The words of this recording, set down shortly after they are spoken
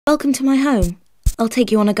Welcome to my home. I'll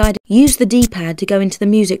take you on a guide. Use the D-pad to go into the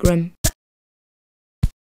music room.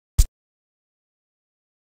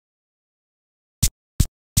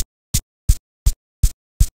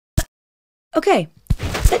 Okay,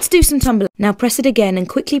 let's do some tumbling. Now press it again and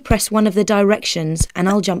quickly press one of the directions and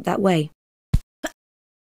I'll jump that way.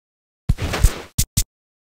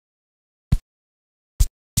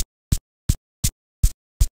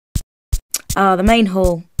 Ah, the main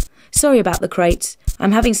hall. Sorry about the crates.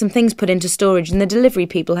 I'm having some things put into storage and the delivery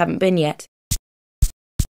people haven't been yet.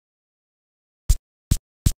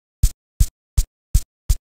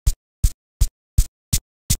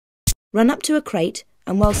 Run up to a crate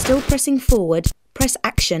and while still pressing forward, press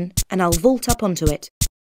action and I'll vault up onto it.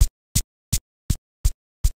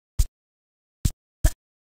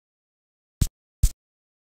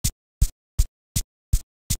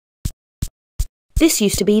 This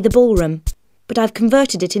used to be the ballroom, but I've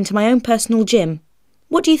converted it into my own personal gym.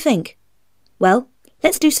 What do you think? Well,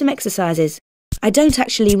 let's do some exercises. I don't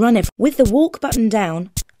actually run it. With the walk button down,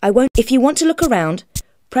 I won't. If you want to look around,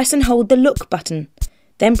 press and hold the look button,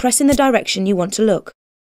 then press in the direction you want to look.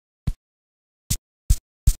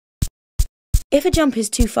 If a jump is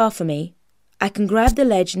too far for me, I can grab the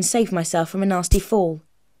ledge and save myself from a nasty fall.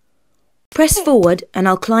 Press forward and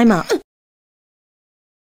I'll climb up.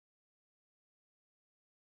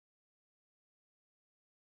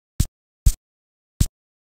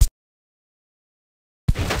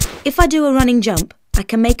 If I do a running jump, I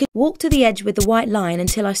can make it walk to the edge with the white line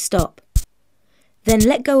until I stop. Then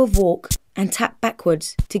let go of walk and tap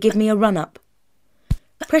backwards to give me a run up.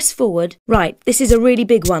 Press forward. Right, this is a really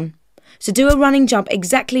big one. So do a running jump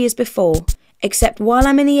exactly as before, except while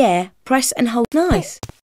I'm in the air, press and hold. Nice!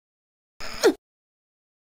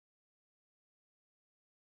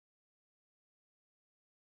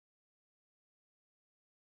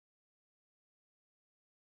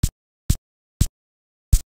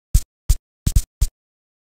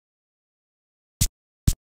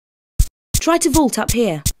 Try to vault up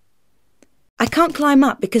here. I can't climb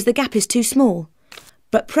up because the gap is too small,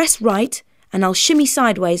 but press right and I'll shimmy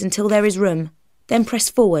sideways until there is room, then press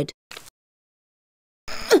forward.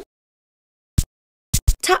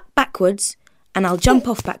 Tap backwards and I'll jump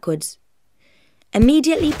off backwards.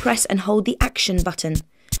 Immediately press and hold the action button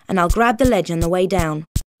and I'll grab the ledge on the way down.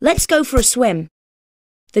 Let's go for a swim.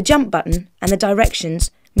 The jump button and the directions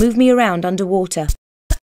move me around underwater.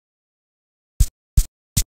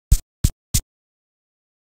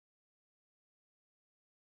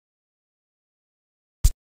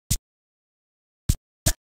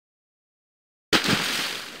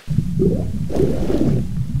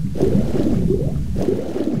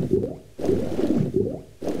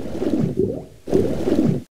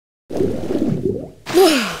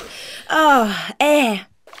 Air!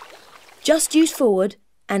 Just use forward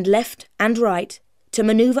and left and right to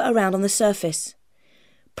manoeuvre around on the surface.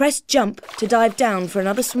 Press jump to dive down for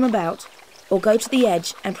another swim about, or go to the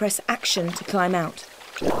edge and press action to climb out.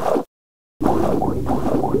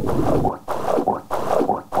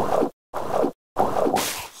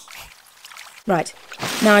 Right,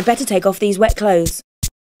 now I'd better take off these wet clothes.